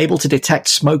being unable to detect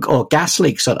smoke or gas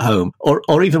leaks at home,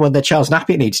 or even when their child's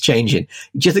nappy needs changing,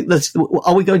 do you think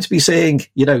are we going to be seeing,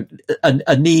 you know,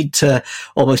 a need to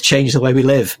almost change the way we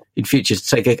live in future to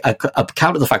take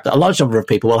account of the fact that a large number of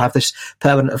people will have this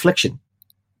permanent affliction?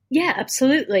 Yeah,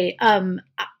 absolutely.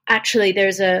 Actually,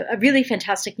 there's a really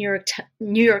fantastic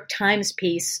New York Times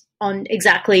piece on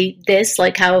exactly this,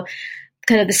 like how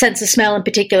kind of the sense of smell in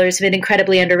particular has been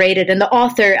incredibly underrated. And the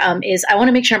author is, I want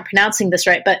to make sure I'm pronouncing this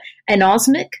right, but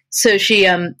anosmic. So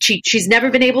she's never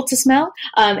been able to smell.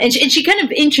 And she kind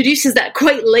of introduces that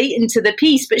quite late into the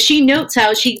piece, but she notes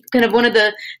how she kind of one of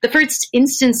the first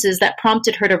instances that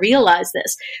prompted her to realize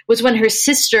this was when her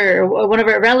sister or one of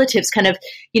her relatives kind of,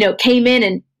 you know, came in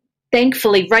and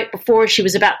thankfully, right before she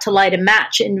was about to light a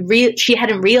match, and she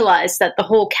hadn't realized that the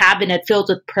whole cabin had filled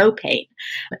with propane.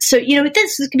 So, you know,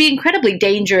 this could be incredibly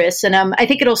dangerous. And I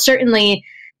think it'll certainly,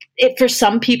 for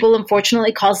some people,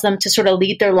 unfortunately, cause them to sort of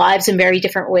lead their lives in very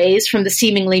different ways, from the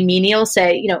seemingly menial,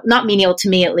 say, you know, not menial to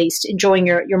me at least, enjoying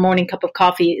your morning cup of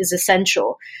coffee is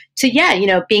essential, to, yeah, you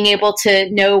know, being able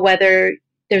to know whether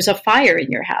there's a fire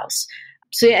in your house.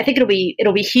 So yeah, I think it'll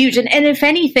be huge. And if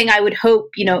anything, I would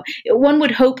hope, you know, one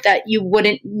would hope that you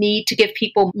wouldn't need to give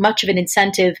people much of an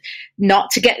incentive not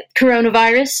to get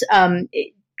coronavirus,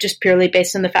 just purely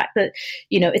based on the fact that,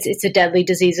 you know, it's a deadly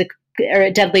disease. or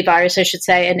a deadly virus, I should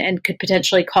say, and could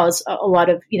potentially cause a lot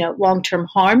of, long-term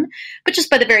harm. But just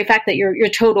by the very fact that your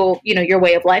total, your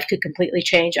way of life could completely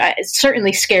change, it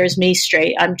certainly scares me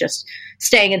straight. I'm just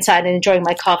staying inside and enjoying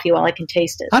my coffee while I can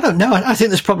taste it. I don't know. I think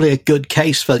there's probably a good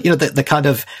case for, the kind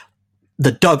of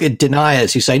the dogged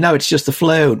deniers who say, no, it's just the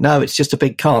flu. No, it's just a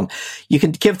big con. You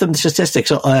can give them the statistics,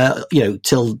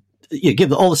 till you give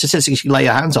them all the statistics you can lay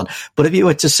your hands on. But if you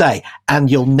were to say, and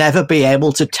you'll never be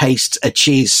able to taste a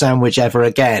cheese sandwich ever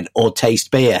again or taste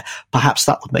beer, perhaps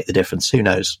that would make the difference. Who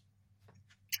knows?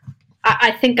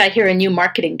 I think I hear a new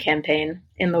marketing campaign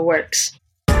in the works.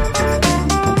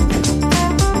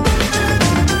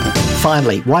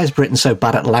 Finally, why is Britain so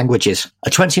bad at languages?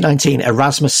 A 2019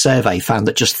 Erasmus survey found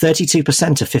that just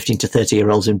 32% of 15 to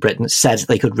 30-year-olds in Britain said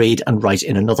they could read and write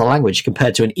in another language,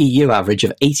 compared to an EU average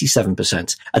of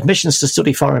 87%. Admissions to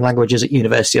study foreign languages at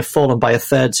university have fallen by a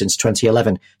third since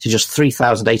 2011 to just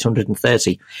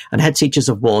 3,830, and head teachers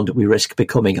have warned we risk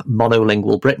becoming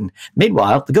monolingual Britain.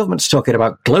 Meanwhile, the government's talking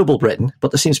about global Britain, but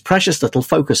there seems precious little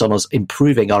focus on us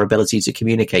improving our ability to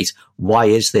communicate. Why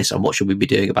is this, and what should we be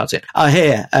doing about it?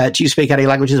 Do you speak any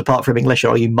languages apart from English,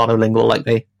 or are you monolingual like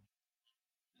me?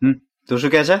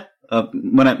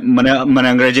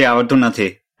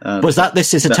 Was that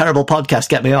This Is a Terrible Podcast,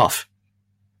 get me off?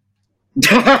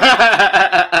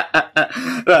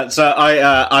 Right, so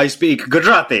I speak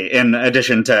Gujarati in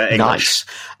addition to English.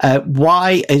 Nice.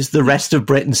 Why is the rest of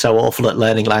Britain so awful at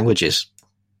learning languages?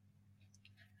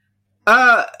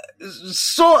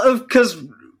 Sort of because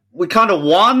we kind of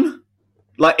won,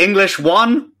 like English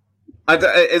won.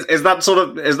 Is that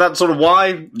sort of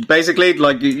why? Basically,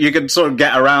 like you can sort of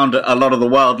get around a lot of the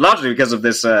world largely because of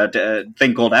this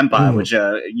thing called empire, which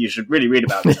you should really read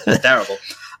about. It's terrible.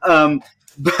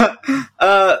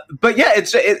 But yeah,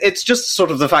 it's just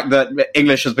sort of the fact that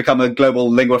English has become a global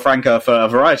lingua franca for a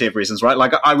variety of reasons, right?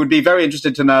 Like I would be very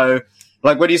interested to know,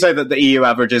 like when you say that the EU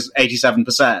average is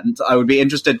 87%, I would be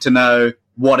interested to know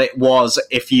what it was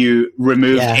if you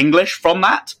removed English from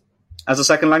that as a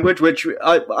second language, which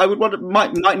I would want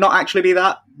might not actually be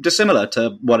that dissimilar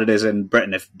to what it is in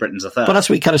Britain if Britain's a third. But as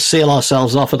we kind of seal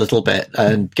ourselves off a little bit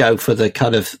and go for the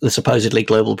kind of the supposedly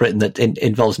global Britain that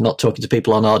involves not talking to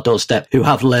people on our doorstep who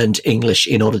have learned English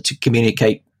in order to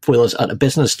communicate with us at a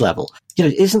business level,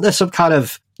 isn't there some kind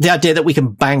of the idea that we can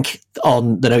bank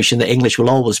on the notion that English will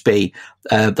always be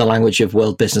the language of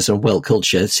world business and world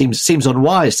culture seems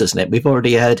unwise, doesn't it? We've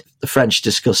already heard the French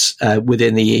discuss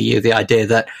within the EU the idea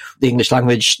that the English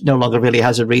language no longer really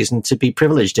has a reason to be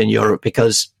privileged in Europe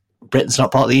because Britain's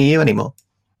not part of the EU anymore.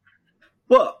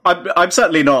 Well, I'm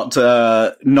certainly not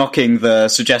knocking the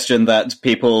suggestion that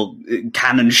people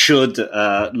can and should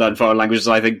learn foreign languages.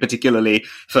 I think particularly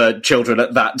for children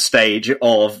at that stage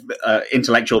of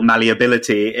intellectual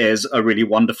malleability is a really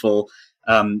wonderful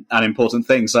and important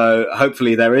thing. So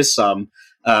hopefully there is some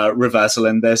reversal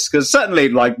in this, because certainly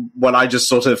like when I just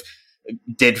sort of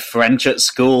did French at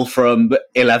school from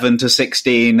 11 to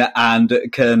 16 and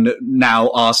can now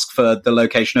ask for the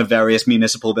location of various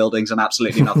municipal buildings and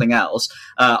absolutely nothing else.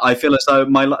 I feel as though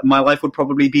my life would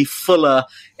probably be fuller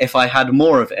if I had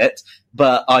more of it,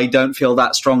 but I don't feel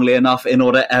that strongly enough in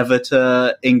order ever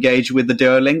to engage with the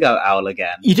Duolingo owl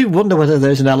again. You do wonder whether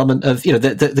there's an element of,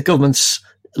 the government's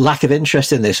lack of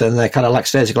interest in this and their kind of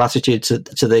lackadaisical attitude to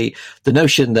the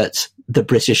notion that the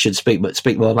British should speak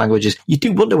more languages. You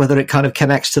do wonder whether it kind of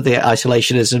connects to the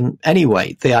isolationism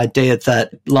anyway. The idea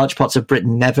that large parts of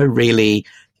Britain never really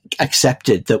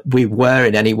accepted that we were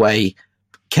in any way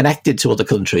connected to other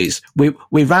countries. We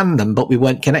ran them, but we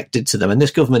weren't connected to them. And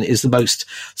this government is the most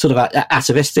sort of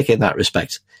atavistic in that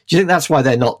respect. Do you think that's why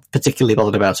they're not particularly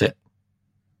bothered about it?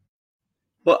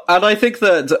 Well, and I think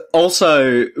that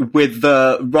also with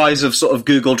the rise of sort of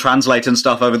Google Translate and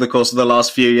stuff over the course of the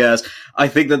last few years, I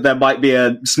think that there might be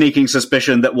a sneaking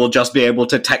suspicion that we'll just be able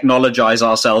to technologize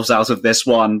ourselves out of this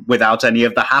one without any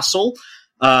of the hassle.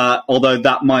 Although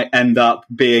that might end up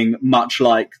being much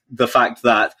like the fact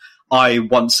that I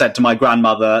once said to my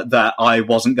grandmother that I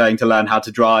wasn't going to learn how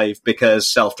to drive because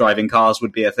self-driving cars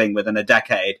would be a thing within a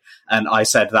decade. And I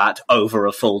said that over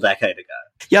a full decade ago.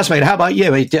 Yasmin, how about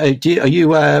you? Are you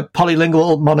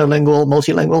polylingual, monolingual,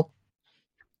 multilingual?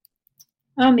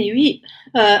 Oh, maybe.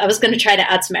 I was going to try to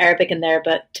add some Arabic in there,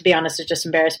 but to be honest, it just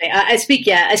embarrassed me. I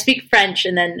speak French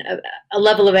and then a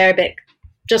level of Arabic,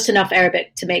 just enough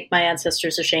Arabic to make my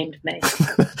ancestors ashamed of me.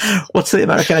 What's the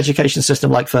American education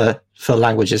system like for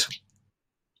languages?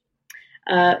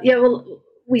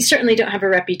 We certainly don't have a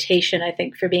reputation, I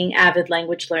think, for being avid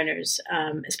language learners,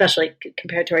 especially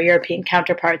compared to our European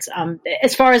counterparts.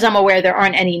 As far as I'm aware, there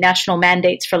aren't any national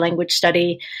mandates for language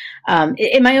study.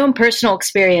 In my own personal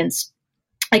experience,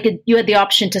 you had the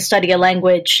option to study a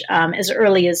language as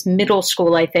early as middle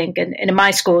school, I think. And in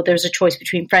my school, there's a choice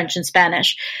between French and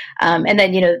Spanish. And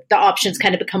then, the options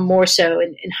kind of become more so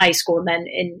in high school and then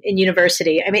in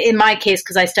university. I mean, in my case,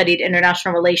 because I studied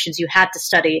international relations, you had to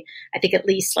study, I think, at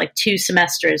least like 2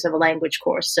 semesters of a language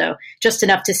course. So just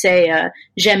enough to say,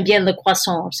 j'aime bien le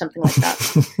croissant or something like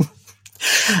that.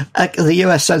 The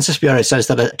US Census Bureau says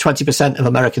that 20% of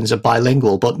Americans are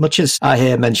bilingual, but much as I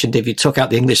hear mentioned, if you took out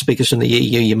the English speakers from the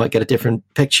EU, you might get a different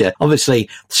picture. Obviously,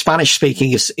 Spanish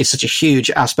speaking is such a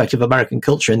huge aspect of American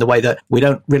culture in the way that we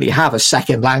don't really have a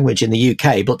second language in the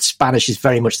UK, but Spanish is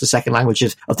very much the second language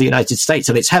of the United States,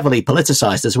 and it's heavily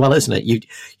politicized as well, isn't it?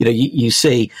 You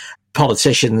see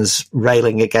politicians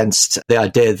railing against the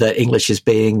idea that English is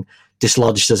being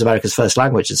dislodged as America's first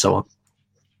language and so on.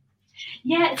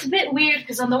 Yeah, it's a bit weird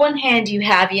because on the one hand, you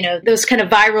have, those kind of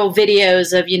viral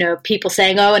videos of, people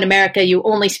saying, oh, in America, you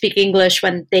only speak English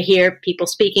when they hear people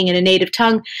speaking in a native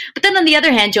tongue. But then on the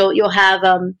other hand, you'll have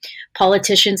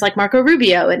politicians like Marco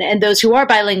Rubio and those who are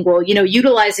bilingual,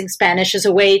 utilizing Spanish as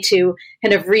a way to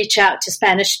kind of reach out to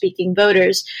Spanish speaking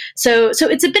voters. So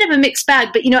it's a bit of a mixed bag.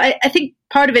 But, I think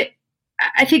part of it,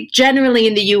 I think generally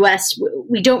in the U.S.,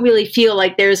 we don't really feel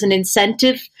like there's an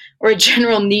incentive or a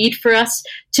general need for us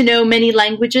to know many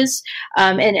languages.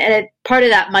 And part of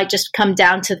that might just come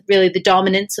down to really the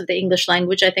dominance of the English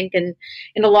language, I think, in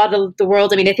a lot of the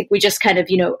world. I mean, I think we just kind of,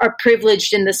 are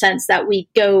privileged in the sense that we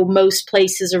go most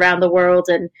places around the world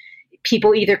and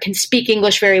people either can speak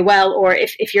English very well, or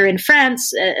if you're in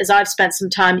France, as I've spent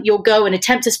some time, you'll go and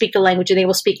attempt to speak the language and they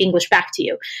will speak English back to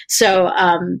you. So,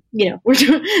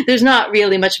 there's not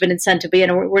really much of an incentive, but,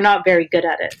 we're not very good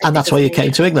at it. And that's why you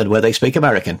came to England, where they speak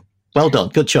American. Well done.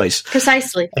 Good choice.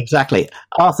 Precisely. Exactly.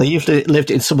 Arthur, you've lived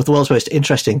in some of the world's most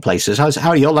interesting places.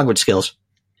 How are your language skills?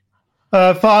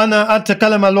 فأنا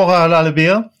أتكلم اللغة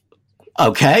العربية.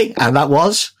 Okay. And that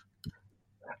was?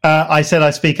 I said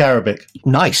I speak Arabic.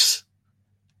 Nice.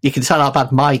 You can tell how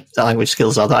bad my language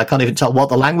skills are that I can't even tell what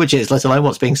the language is, let alone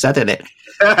what's being said in it.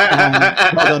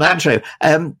 Well done, Andrew.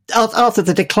 Arthur,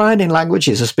 the decline in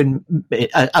languages has been,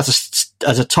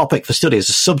 as a topic for study, as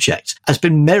a subject, has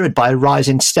been mirrored by a rise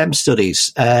in STEM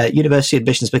studies. University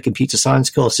admissions for computer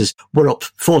science courses were up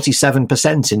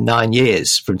 47% in 9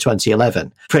 years from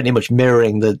 2011, pretty much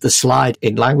mirroring the slide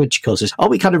in language courses. Are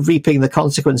we kind of reaping the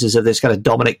consequences of this kind of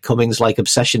Dominic Cummings-like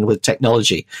obsession with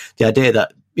technology? The idea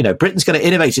that, Britain's going to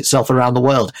innovate itself around the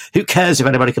world. Who cares if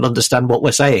anybody can understand what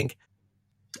we're saying?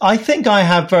 I think I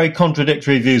have very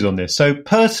contradictory views on this. So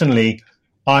personally,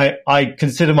 I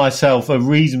consider myself a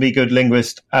reasonably good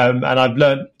linguist, and I've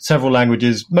learned several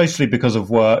languages, mostly because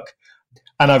of work,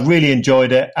 and I've really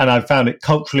enjoyed it, and I've found it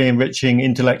culturally enriching,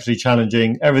 intellectually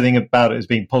challenging. Everything about it has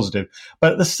been positive.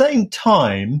 But at the same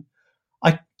time,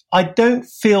 I don't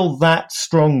feel that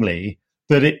strongly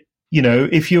that it,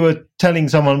 if you were telling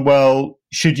someone, well,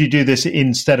 should you do this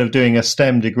instead of doing a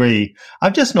STEM degree?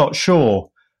 I'm just not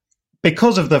sure,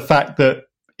 because of the fact that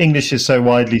English is so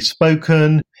widely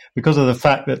spoken, because of the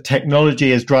fact that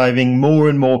technology is driving more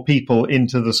and more people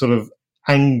into the sort of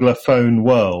Anglophone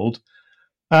world.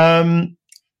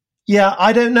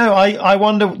 I don't know. I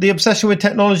wonder, the obsession with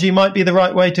technology might be the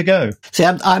right way to go. See,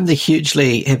 I'm the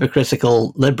hugely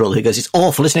hypocritical liberal who goes, it's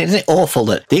awful, isn't it? Isn't it awful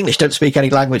that the English don't speak any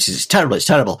languages? It's terrible, it's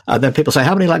terrible. And then people say,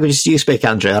 how many languages do you speak,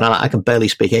 Andrew? And I can barely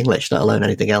speak English, let alone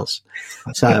anything else.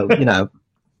 So,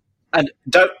 And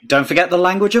don't forget the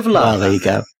language of love. Well, there you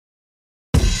go.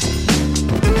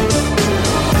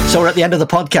 So we're at the end of the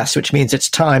podcast, which means it's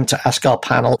time to ask our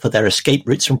panel for their escape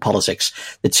routes from politics.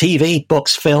 The TV,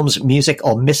 books, films, music,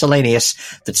 or miscellaneous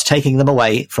that's taking them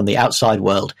away from the outside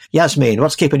world. Yasmin,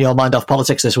 what's keeping your mind off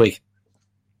politics this week?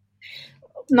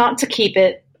 Not to keep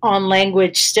it on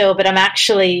language still, but I'm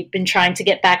actually been trying to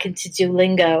get back into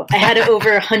Duolingo. I had an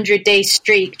over 100-day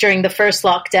streak during the first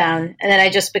lockdown, and then I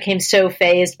just became so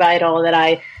phased by it all that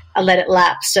I let it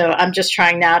lapse. So I'm just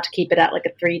trying now to keep it at like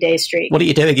a 3-day streak. What are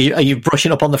you doing? Are you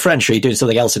brushing up on the French, or are you doing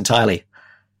something else entirely?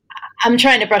 I'm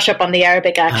trying to brush up on the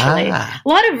Arabic, actually. A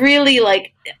lot of really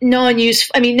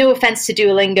no offense to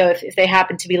Duolingo if they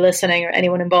happen to be listening or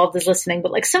anyone involved is listening,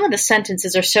 but some of the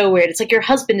sentences are so weird. It's like, your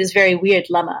husband is very weird,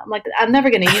 Lama. I'm like, I'm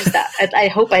never going to use that. I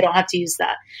hope I don't have to use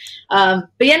that.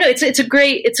 But yeah, no, it's a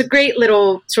great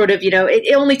little sort of,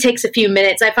 it only takes a few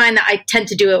minutes. I find that I tend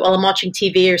to do it while I'm watching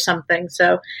TV or something.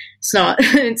 So it's not,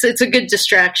 it's a good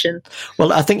distraction.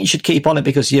 Well, I think you should keep on it,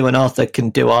 because you and Arthur can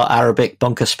do our Arabic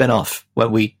bunker spin-off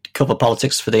when we cover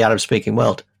politics for the Arab-speaking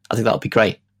world. I think that would be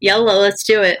great. Yalla, let's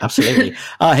do it. Absolutely.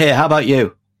 Here, how about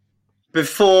you?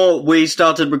 Before we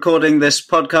started recording this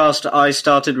podcast, I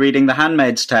started reading The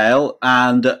Handmaid's Tale,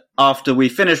 and after we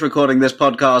finish recording this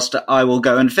podcast, I will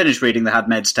go and finish reading The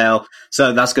Handmaid's Tale,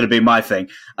 so that's going to be my thing.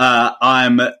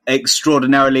 I'm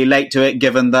extraordinarily late to it,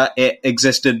 given that it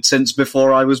existed since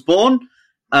before I was born,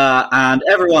 and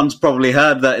everyone's probably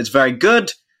heard that it's very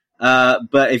good,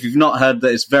 but if you've not heard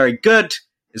that it's very good,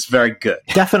 it's very good.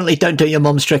 Definitely don't do your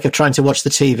mum's trick of trying to watch the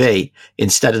TV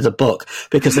instead of the book,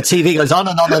 because the TV goes on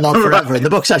and on and on forever, and the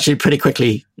book's actually pretty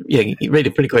quickly, you read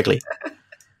it pretty quickly.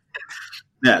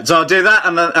 Yeah, so I'll do that,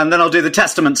 and then I'll do the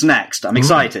Testaments next. I'm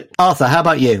excited. Arthur, how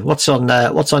about you? What's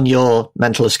on your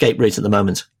mental escape route at the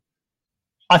moment?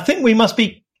 I think we must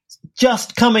be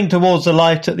just coming towards the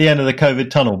light at the end of the COVID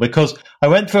tunnel, because I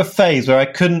went through a phase where I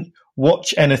couldn't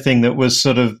watch anything that was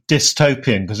sort of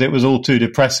dystopian because it was all too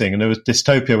depressing, and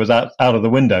dystopia was out of the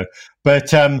window.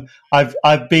 But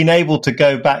I've been able to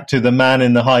go back to The Man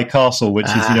in the High Castle, which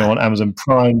is on Amazon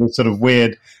Prime, this sort of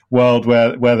weird world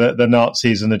where the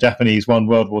Nazis and the Japanese won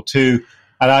World War II.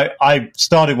 And I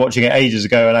started watching it ages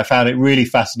ago, and I found it really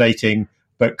fascinating,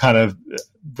 but kind of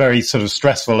very sort of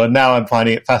stressful. And now I'm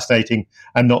finding it fascinating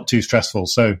and not too stressful.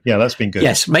 So yeah, that's been good.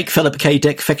 Yes, make Philip K.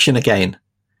 Dick fiction again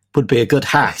would be a good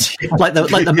hat, like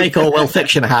the Make Orwell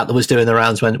fiction hat that was doing the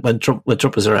rounds when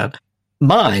Trump was around.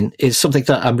 Mine is something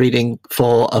that I'm reading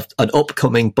for an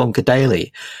upcoming Bunker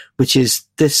Daily, which is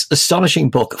this astonishing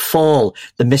book, Fall,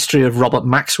 The Mystery of Robert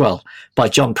Maxwell, by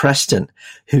John Preston,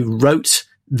 who wrote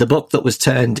the book that was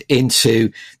turned into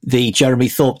the Jeremy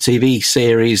Thorpe TV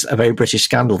series, A Very British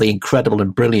Scandal, the incredible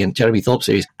and brilliant Jeremy Thorpe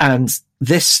series. And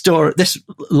this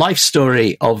life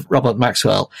story of Robert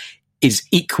Maxwell is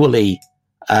equally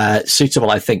suitable,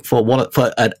 I think, for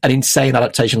an insane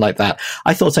adaptation like that.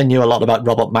 I thought I knew a lot about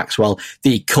Robert Maxwell,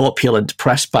 the corpulent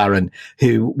press baron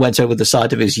who went over the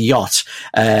side of his yacht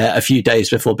a few days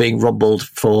before being rumbled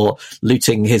for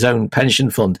looting his own pension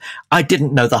fund. I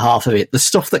didn't know the half of it. The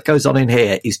stuff that goes on in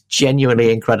here is genuinely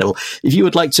incredible. If you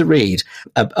would like to read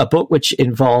a book which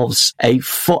involves a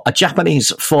Japanese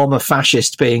former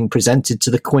fascist being presented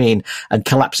to the Queen and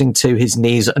collapsing to his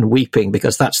knees and weeping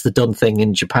because that's the done thing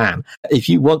in Japan. If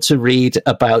you want to read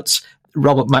about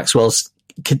Robert Maxwell's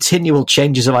continual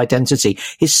changes of identity,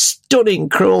 his stunning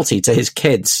cruelty to his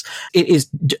kids, it is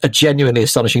a genuinely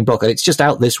astonishing book, and it's just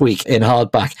out this week in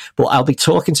hardback. But I'll be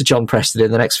talking to John Preston in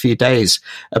the next few days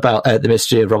about The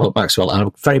Mystery of Robert Maxwell, and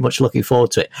I'm very much looking forward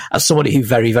to it as somebody who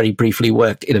very, very briefly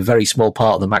worked in a very small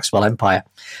part of the Maxwell empire.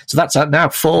 So that's out now,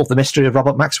 Fall, The Mystery of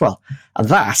Robert Maxwell. And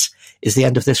that is the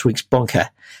end of this week's Bunker.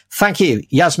 Thank you,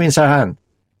 Yasmin Sarhan.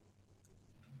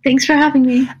 Thanks for having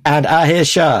me. And Ahir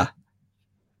Shah.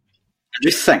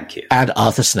 Thank you. And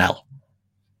Arthur Snell.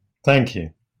 Thank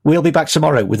you. We'll be back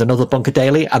tomorrow with another Bunker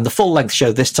Daily and the full-length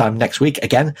show this time next week.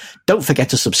 Again, don't forget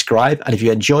to subscribe. And if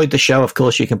you enjoyed the show, of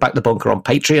course, you can back the Bunker on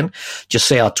Patreon. Just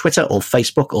say our Twitter or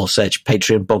Facebook or search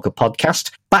Patreon Bunker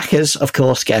Podcast. Backers, of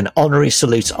course, get an honorary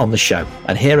salute on the show.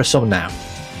 And here are some now.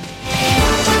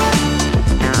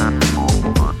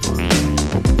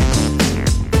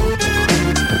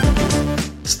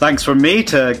 Thanks from me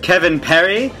to Kevin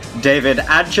Perry, David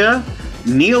Adger,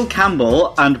 Neil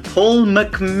Campbell, and Paul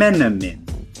McMenamin.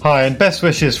 Hi, and best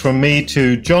wishes from me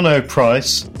to John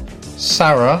O'Price,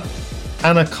 Sarah,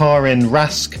 Anna Karin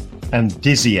Rask, and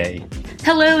Dizier.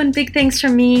 Hello, and big thanks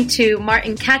from me to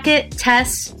Martin Cackett,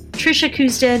 Tess, Trisha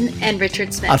Cousden, and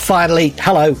Richard Smith. And finally,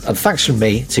 hello, and thanks from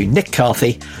me to Nick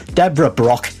Carthy, Deborah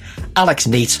Brock, Alex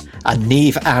Neat, and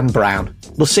Neve Ann Brown.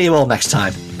 We'll see you all next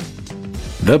time.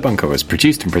 The Bunker was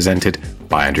produced and presented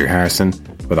by Andrew Harrison,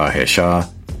 with Ahir Shah,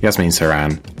 Yasmin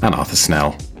Sarhan, and Arthur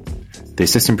Snell. The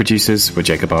assistant producers were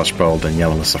Jacob Archbold and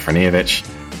Jelena Sofronievich,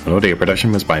 and audio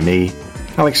production was by me,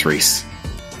 Alex Reese.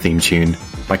 Theme tune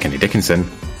by Kenny Dickinson.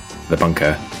 The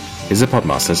Bunker is a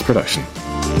Podmasters production.